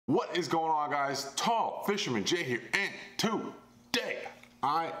What is going on, guys? Tall Fisherman J here, and today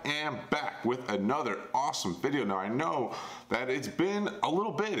I am back with another awesome video. Now I know that it's been a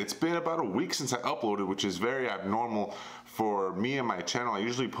little bit, it's been about a week since I uploaded, which is very abnormal for me and my channel. I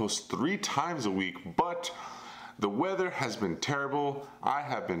usually post 3 times a week, but the weather has been terrible. I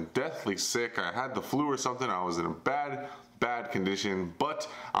have been deathly sick. I had the flu or something. I was in a bad condition, but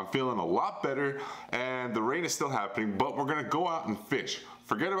I'm feeling a lot better, and the rain is still happening, but we're gonna go out and fish.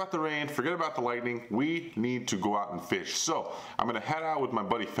 Forget about the rain, forget about the lightning. We need to go out and fish. So I'm gonna head out with my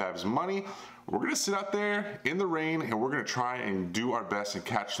buddy Fab's Money. We're gonna sit out there in the rain, and we're gonna try and do our best and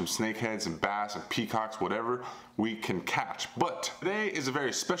catch some snakeheads and bass and peacocks, whatever we can catch. But today is a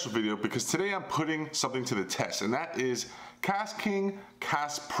very special video because today I'm putting something to the test, and that is KastKing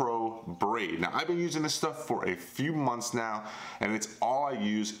KastPro braid. Now I've been using this stuff for a few months now, and it's all I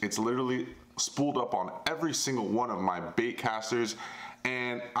use. It's literally spooled up on every single one of my bait casters,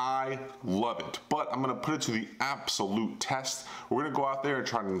 and I love it. But I'm gonna put it to the absolute test. We're gonna go out there and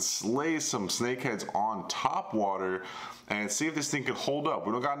try and slay some snakeheads on top water and see if this thing can hold up.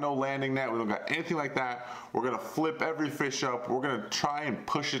 We don't got no landing net, we don't got anything like that. We're gonna flip every fish up. We're gonna try and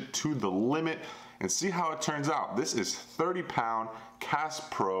push it to the limit and see how it turns out. This is 30-pound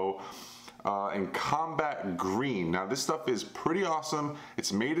KastPro in combat green. Now this stuff is pretty awesome.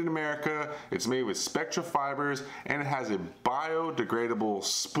 It's made in America, it's made with Spectra fibers, and it has a biodegradable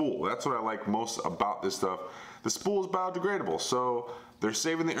spool. That's what I like most about this stuff. The spool is biodegradable, so they're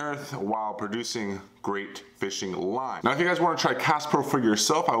saving the earth while producing great fishing line. Now if you guys want to try KastPro for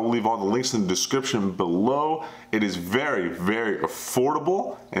yourself, I will leave all the links in the description below. It is very, very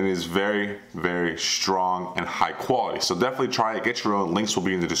affordable, and it is very, very strong and high quality. So definitely try it, get your own. Links will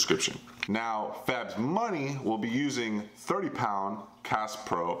be in the description. Now Fab's Money will be using 30-pound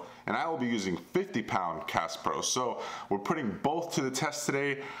KastPro, and I will be using 50-pound KastPro. So we're putting both to the test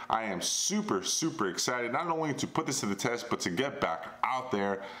today. I am super, super excited, not only to put this to the test, but to get back out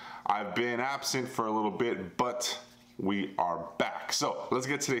there. I've been absent for a little bit, but we are back. So let's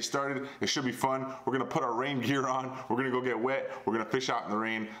get today started. It should be fun. We're gonna put our rain gear on. We're gonna go get wet. We're gonna fish out in the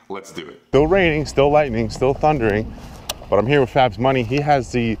rain. Let's do it. Still raining, still lightning, still thundering, but I'm here with Fab's Money. He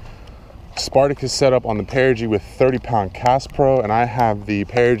has the Spartacus setup on the Perigee with 30-pound KastPro, and I have the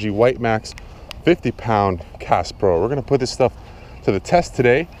Perigee White Max 50-pound KastPro. We're gonna put this stuff to the test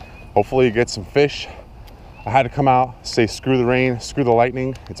today. Hopefully get some fish. I had to come out, say screw the rain, screw the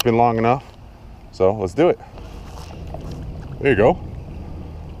lightning. It's been long enough, so let's do it. There you go.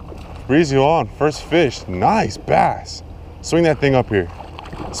 Breezy on, first fish. Nice bass. Swing that thing up here.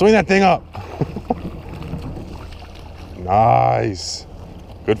 Swing that thing up. Nice.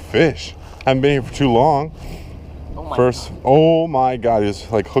 Good fish. Haven't been here for too long. Oh my God, he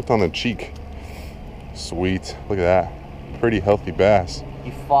was like hooked on the cheek. Sweet, look at that. Pretty healthy bass.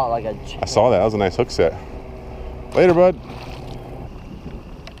 You fought like a chicken. I saw that, that was a nice hook set. Later, bud.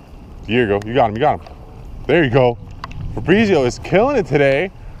 Here you go, you got him, you got him. There you go. Fabrizio is killing it today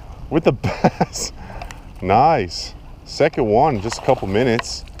with the bass. Nice. Second one, just a couple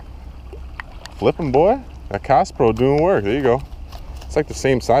minutes. Flip him, boy. That KastPro doing work, there you go. It's like the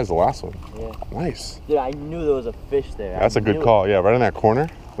same size as the last one. Yeah. Nice. Dude, I knew there was a fish there. That's a good call. Yeah, right in that corner.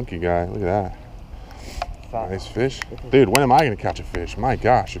 Lucky guy. Look at that. Nice fish. Dude, when am I going to catch a fish? My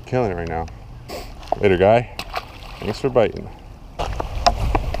gosh, you're killing it right now. Later, guy. Thanks for biting.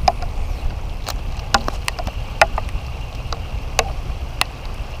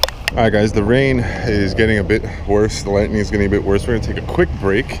 All right, guys, the rain is getting a bit worse. The lightning is getting a bit worse. We're going to take a quick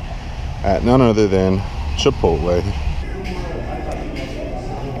break at none other than Chipotle.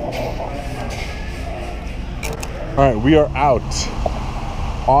 All right, we are out.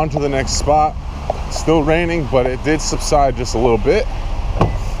 On to the next spot. Still raining, but it did subside just a little bit.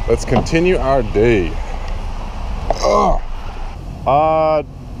 Let's continue our day. I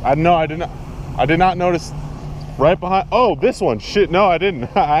did not notice right behind. Oh, this one. Shit, no, I didn't.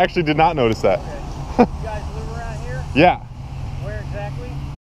 I actually did not notice that. Okay. You guys live around here? Yeah. Where exactly?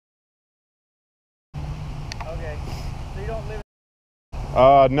 Okay. So you don't live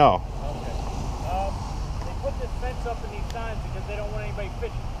in... No. Okay. They put this fence up in these times because they don't want anybody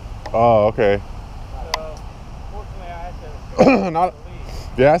fishing. Oh, okay. So, fortunately, I had to Not. leave.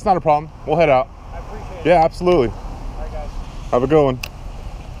 Yeah, that's not a problem. We'll head out. I appreciate it. Yeah, absolutely. All right, guys. Have a good one.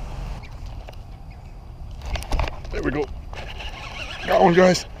 There we go. Got one,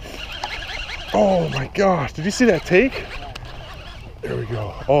 guys. Oh my gosh, did you see that take? There we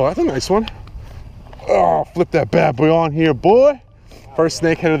go. Oh, that's a nice one. Oh, flip that bad boy on here, boy. First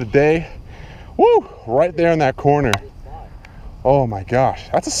snakehead of the day. Woo, right there in that corner. Oh my gosh,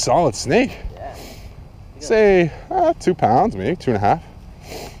 that's a solid snake. Say 2 pounds, maybe 2.5.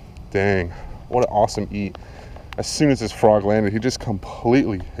 Dang, what an awesome eat. As soon as this frog landed, he just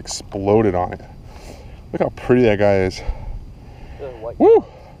completely exploded on it. Look how pretty that guy is. Woo!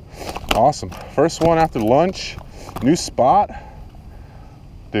 Awesome. First one after lunch. New spot.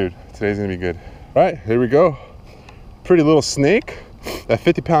 Dude, today's gonna be good. All right, here we go. Pretty little snake. That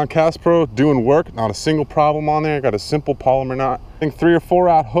 50-pound KastPro doing work. Not a single problem on there. Got a simple polymer knot. I think 3 or 4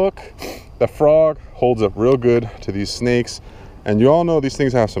 out hook. The frog holds up real good to these snakes. And you all know these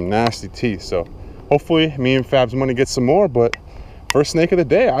things have some nasty teeth. So hopefully me and Fab's Money get some more, but first snake of the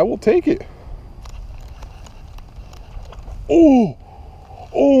day, I will take it. Oh,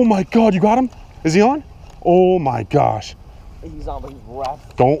 oh my God, you got him? Is he on? Oh my gosh. He's on, but he's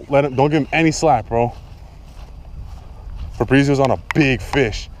wrapped. Don't give him any slack, bro. Fabrizio's on a big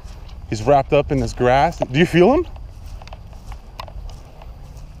fish. He's wrapped up in this grass. Do you feel him?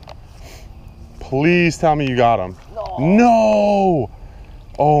 Please tell me you got him. No. No.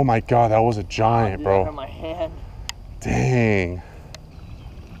 Oh my God, that was a giant, bro. On my hand. Dang.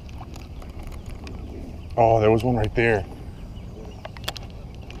 Oh, there was one right there.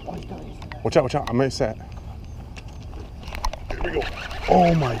 Watch out, watch out. I'm gonna set. Here we go.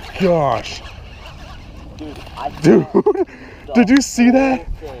 Oh my gosh. Dude, did you see that?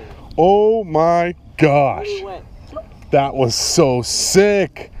 Oh my gosh. That was so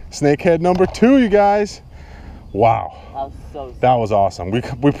sick. Snakehead number 2, you guys. Wow. That was so sick. That was awesome.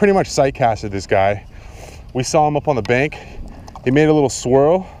 We pretty much sight casted this guy. We saw him up on the bank. He made a little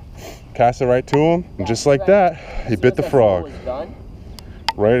swirl, cast it right to him, and just like that, he bit the frog.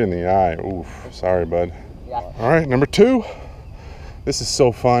 Right in the eye. Oof, sorry, bud. Yeah. All right, number 2. This is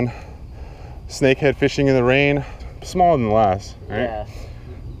so fun. Snakehead fishing in the rain. Smaller than the last, right? Yeah.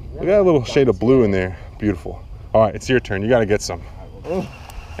 We got a little shade of blue in there. Beautiful. All right, it's your turn. You got to get some.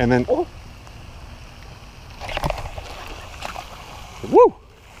 And then, woo!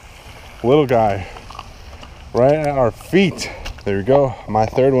 Little guy, right at our feet. There we go. My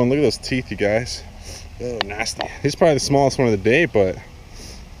 3rd one. Look at those teeth, you guys. Oh, nasty. He's probably the smallest one of the day, but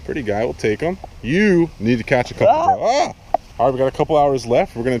pretty guy. We'll take him. You need to catch a couple. Ah! All right, we got a couple hours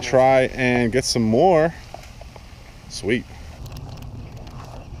left. We're gonna try and get some more. Sweet.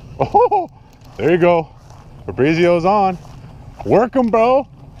 Oh, there you go. Fabrizio's on. Work him, bro.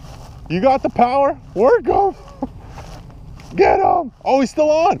 You got the power. Work him. Get him. Oh, he's still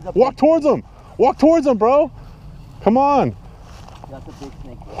on. Walk towards him. Walk towards him, bro. Come on. That's a big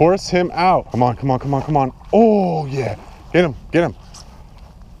snake. Horse him out. Come on, come on, come on, come on. Oh, yeah. Get him, get him.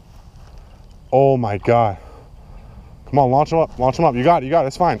 Oh, my God. Come on, launch him up, launch him up. You got it,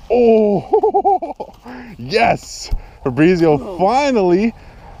 it's fine. Oh, yes. Fabrizio finally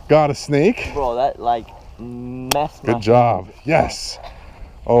got a snake. Bro, that like messed Good job, yes.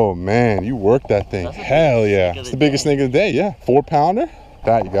 Oh man, you worked that thing. Hell yeah. It's the biggest snake of the day, yeah. 4-pounder.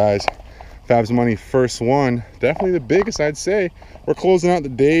 That, you guys, Fab's Money first one. Definitely the biggest, I'd say. We're closing out the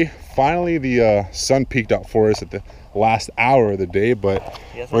day. Finally, the sun peaked out for us at the last hour of the day, but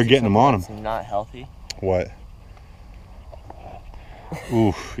we're getting them on him. Not healthy. What?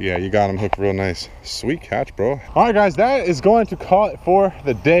 Oof, yeah, you got him hooked real nice. Sweet catch, bro. All right, guys, that is going to call it for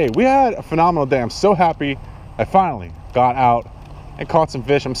the day. We had a phenomenal day. I'm so happy I finally got out and caught some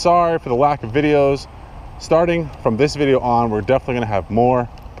fish. I'm sorry for the lack of videos. Starting from this video on, we're definitely gonna have more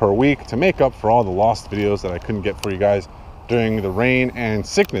per week to make up for all the lost videos that I couldn't get for you guys during the rain and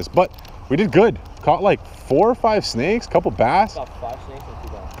sickness. But we did good. Caught like 4 or 5 snakes, couple bass. Got 5 snakes and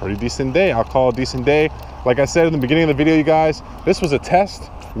 2 bass. Pretty decent day. I'll call it a decent day. Like I said in the beginning of the video, you guys, this was a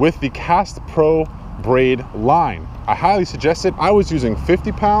test with the KastPro braid line. I highly suggest it. I was using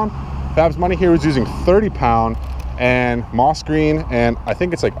 50-pound. Fab's Money here was using 30-pound and moss green, and I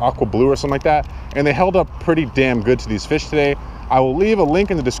think it's like aqua blue or something like that. And they held up pretty damn good to these fish today. I will leave a link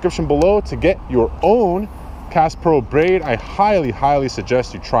in the description below to get your own KastPro braid. I highly, highly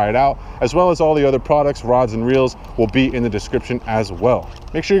suggest you try it out, as well as all the other products, rods and reels will be in the description as well.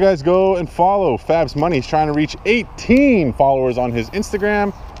 Make sure you guys go and follow Fab's Money. He's trying to reach 18 followers on his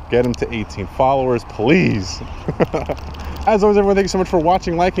Instagram. Get him to 18 followers, please. As always, everyone, thank you so much for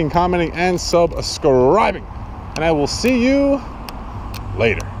watching, liking, commenting, and subscribing. And I will see you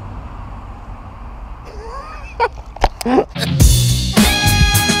later.